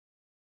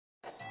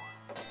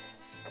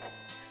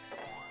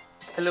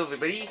Hello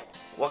everybody,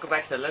 welcome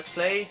back to Let's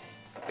Play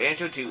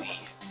Banjo Tooie.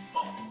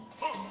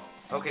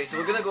 Okay, so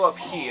we're gonna go up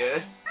here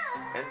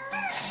and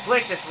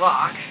break this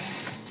rock.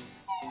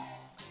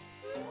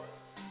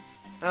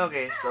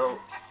 Okay, so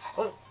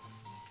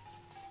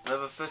I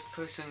have a first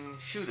person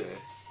shooter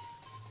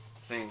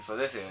thing for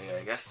this area,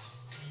 I guess.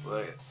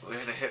 Where we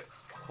have to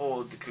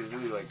hold the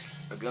kazoo like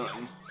a gun,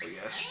 I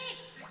guess.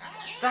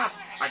 Stop!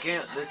 I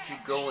can't let you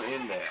go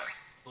in there.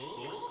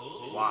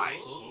 Why?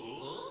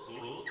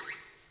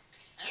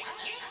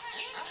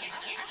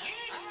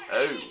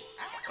 Oh,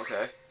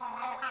 okay.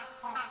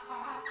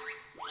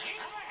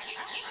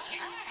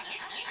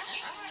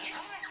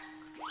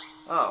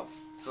 Oh,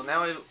 so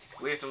now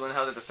we have to learn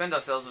how to defend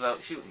ourselves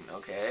without shooting.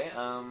 Okay,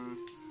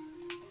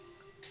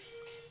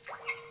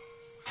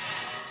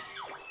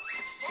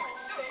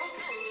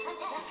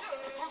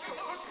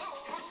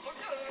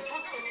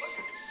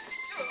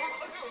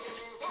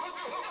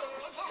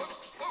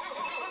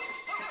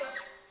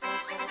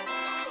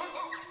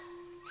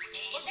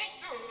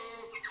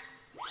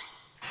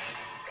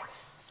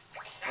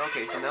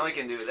 okay, so now we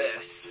can do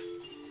this.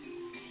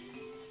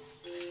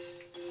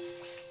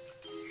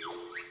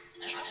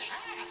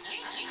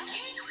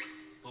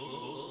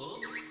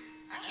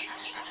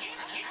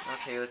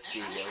 Okay, let's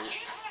see.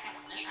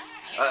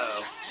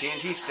 Uh-oh,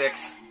 TNT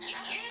sticks.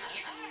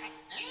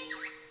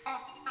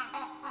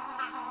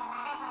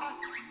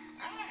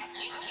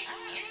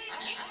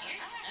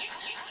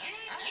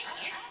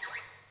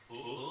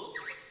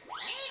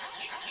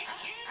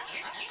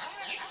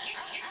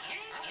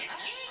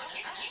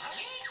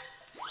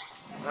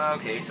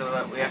 Okay, so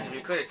we have to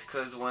be quick,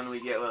 because when we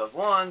get rid of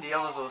one, the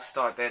others will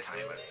start their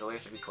timer, so we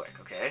have to be quick,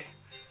 okay?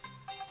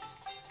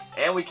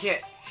 And we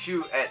can't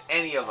shoot at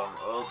any of them,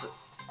 or else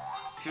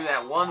shoot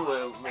at one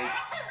will make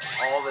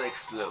all of it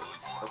explode.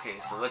 Okay,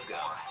 so let's go.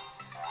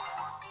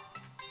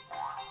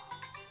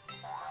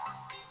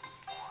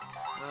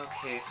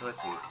 Okay, so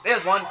let's see.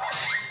 There's one!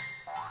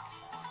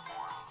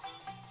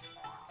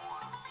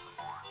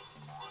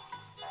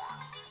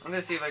 I'm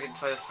gonna see if I can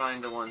try to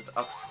find the ones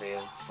upstairs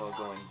before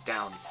going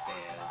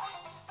downstairs.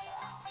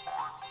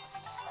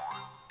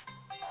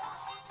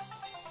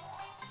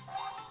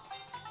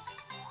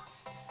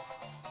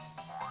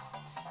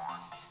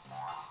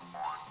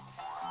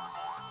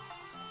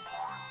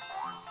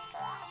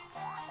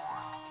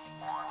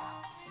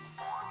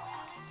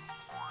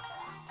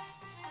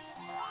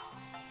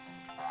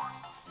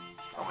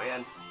 Oh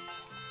man.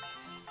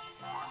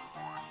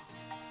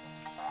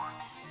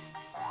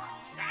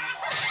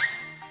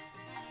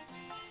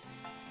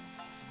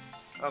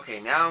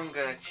 Okay, now I'm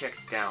gonna check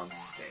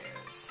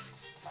downstairs.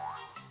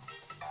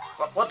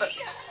 What the?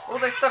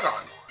 What was I stuck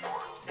on?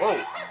 Whoa!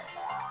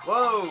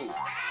 Whoa!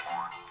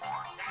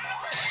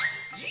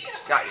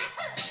 Got you.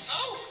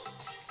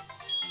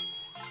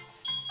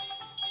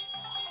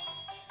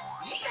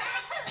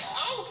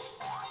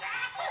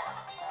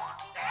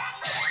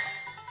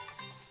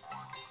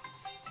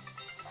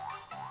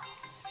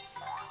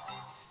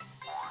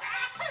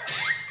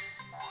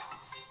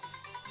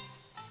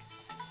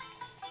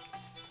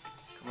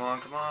 Come on,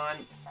 come on.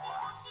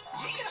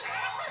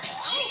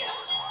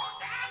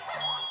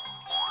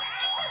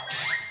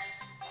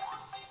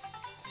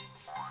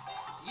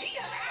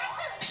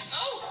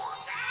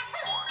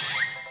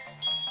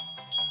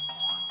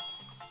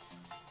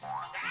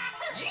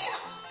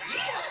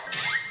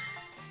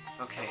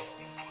 Okay,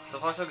 so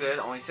far so good.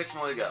 Only 6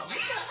 more to go.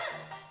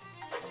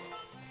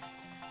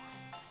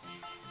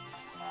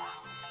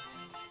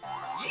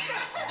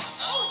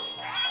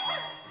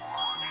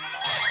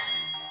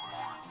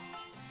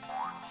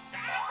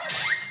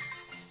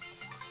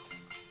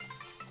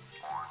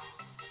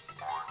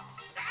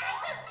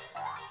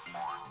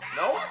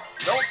 No,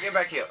 don't get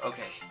back here.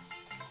 Okay.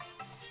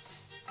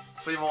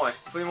 3 more.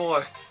 3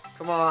 more.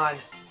 Come on.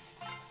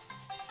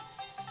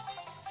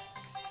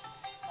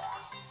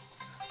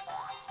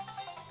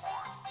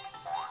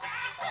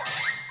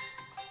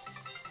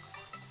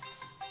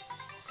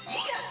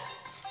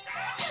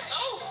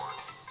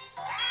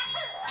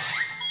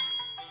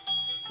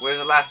 Where's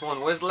the last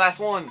one? Where's the last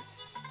one?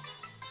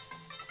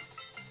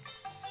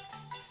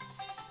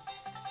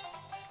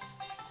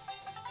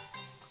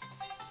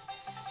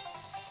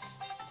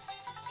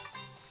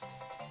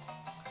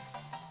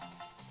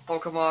 Oh,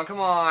 come on, come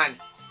on!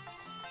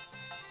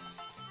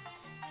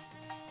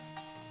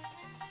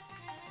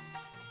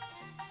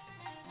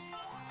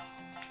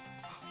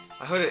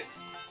 I heard it.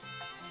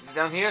 Is it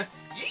down here?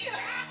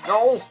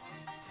 No!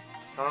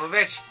 Son of a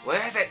bitch!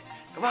 Where is it?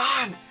 Come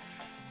on!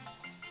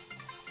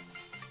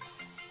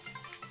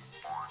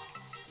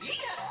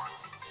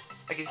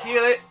 I can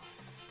hear it.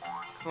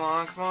 Come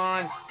on, come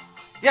on.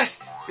 Yes!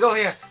 Get over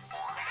here!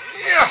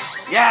 Yeah!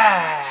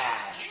 Yes!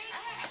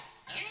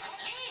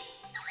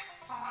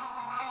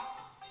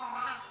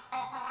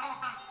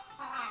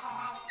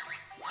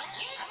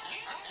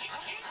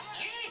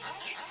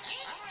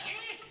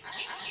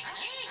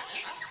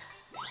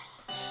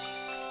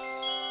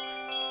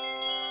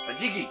 A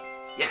jiggy!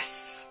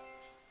 Yes!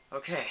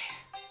 Okay.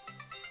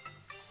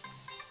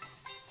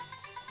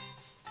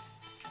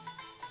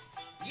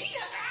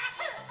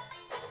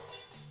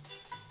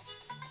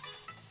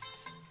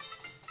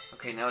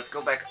 Okay, now let's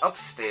go back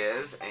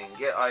upstairs and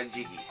get our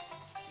Jiggy.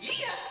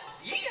 Yeah,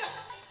 yeah,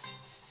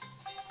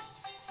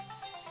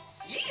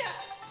 yeah.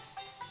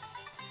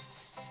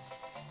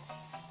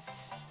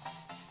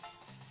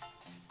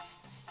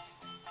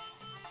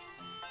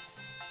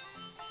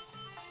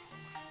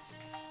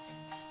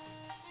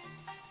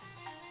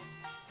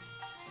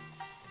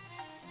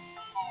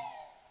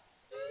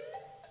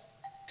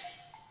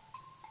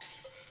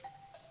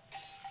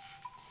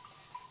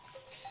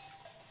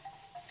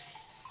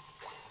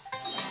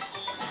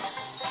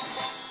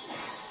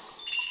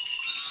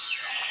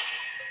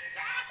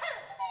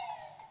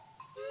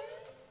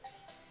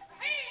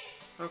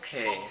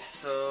 Okay,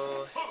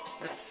 so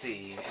let's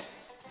see.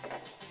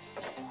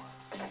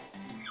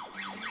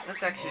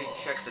 Let's actually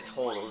check the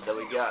totals that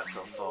we got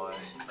so far.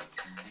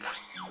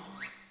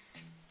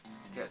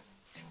 Good.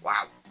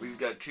 Wow, we've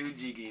got 2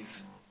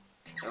 Jiggies.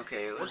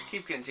 Okay, let's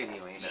keep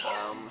continuing.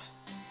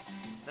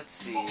 Let's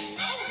see.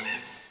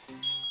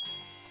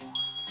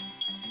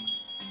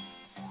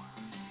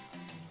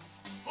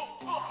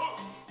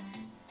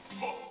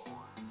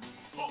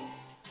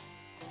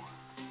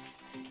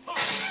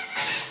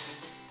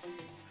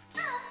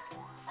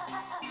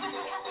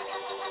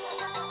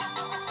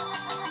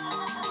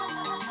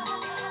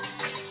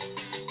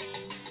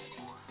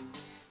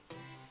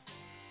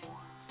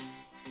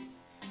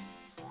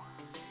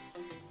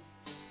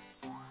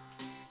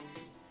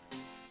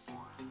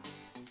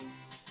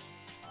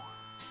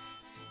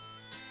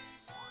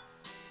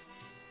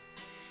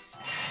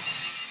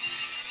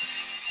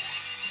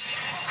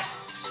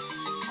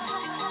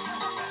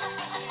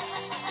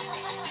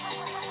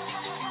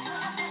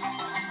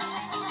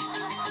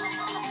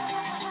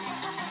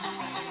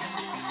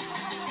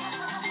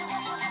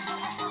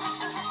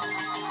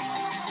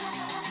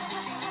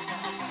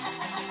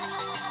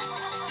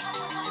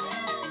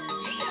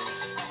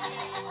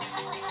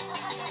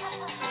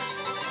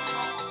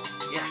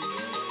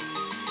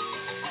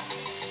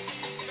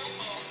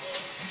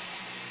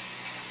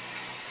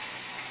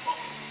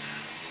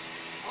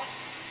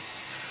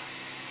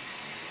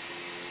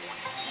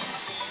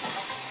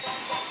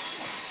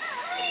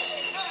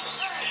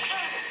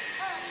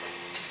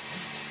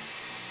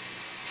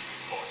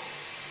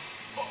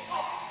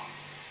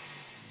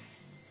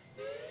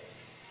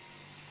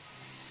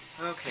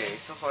 Okay,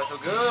 so far so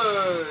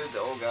good.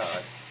 Oh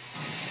god.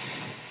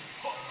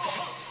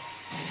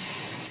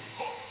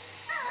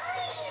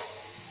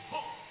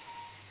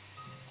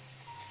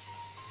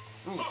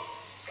 Ooh.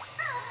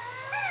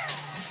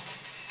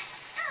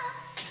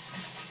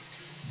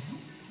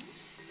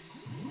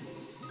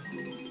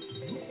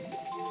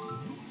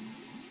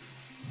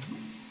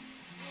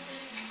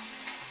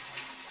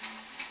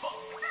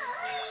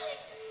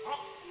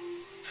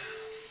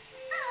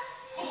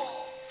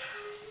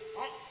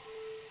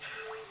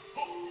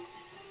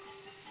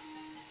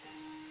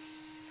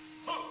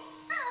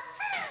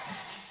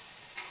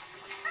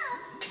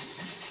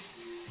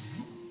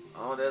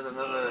 Oh, there's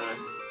another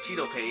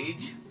Cheeto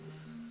page.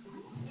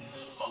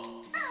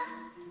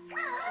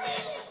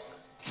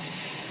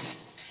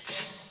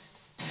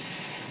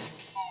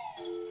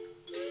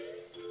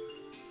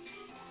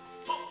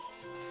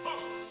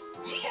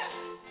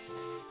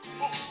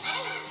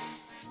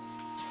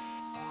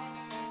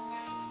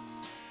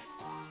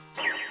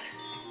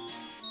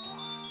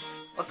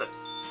 What the?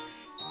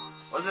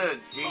 What's a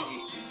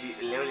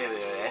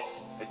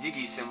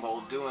Jiggy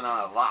symbol doing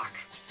on a lock?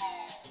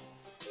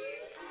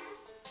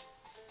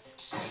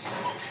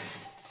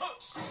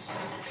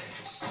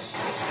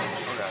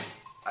 Oh god,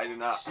 I do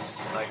not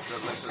like the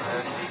look of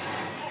this.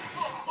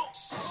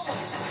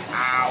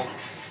 Ow!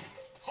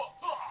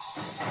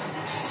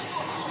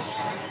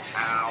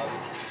 Ow!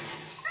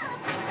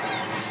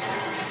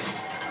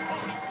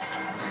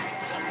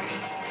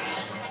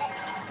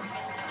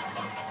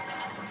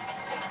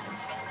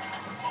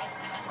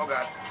 Oh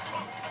god.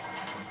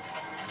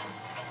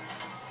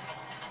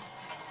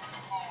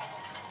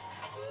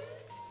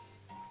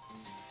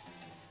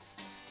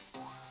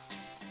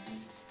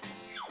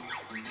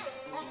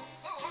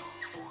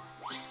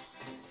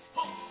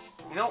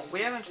 You know, we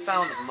haven't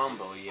found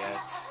Mumbo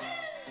yet.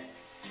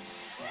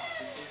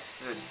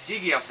 There's a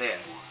Jiggy up there.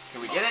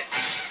 Can we get it?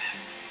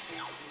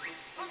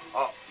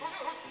 Oh.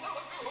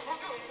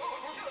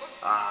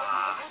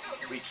 Ah,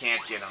 we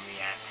can't get him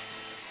yet.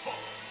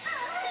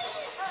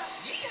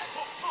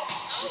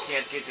 We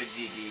can't get the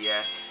Jiggy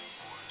yet.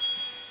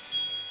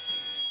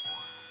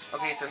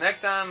 Okay, so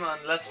next time on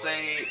Let's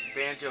Play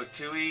Banjo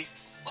Tooie,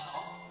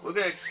 we're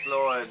gonna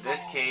explore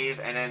this cave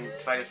and then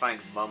try to find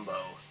Mumbo.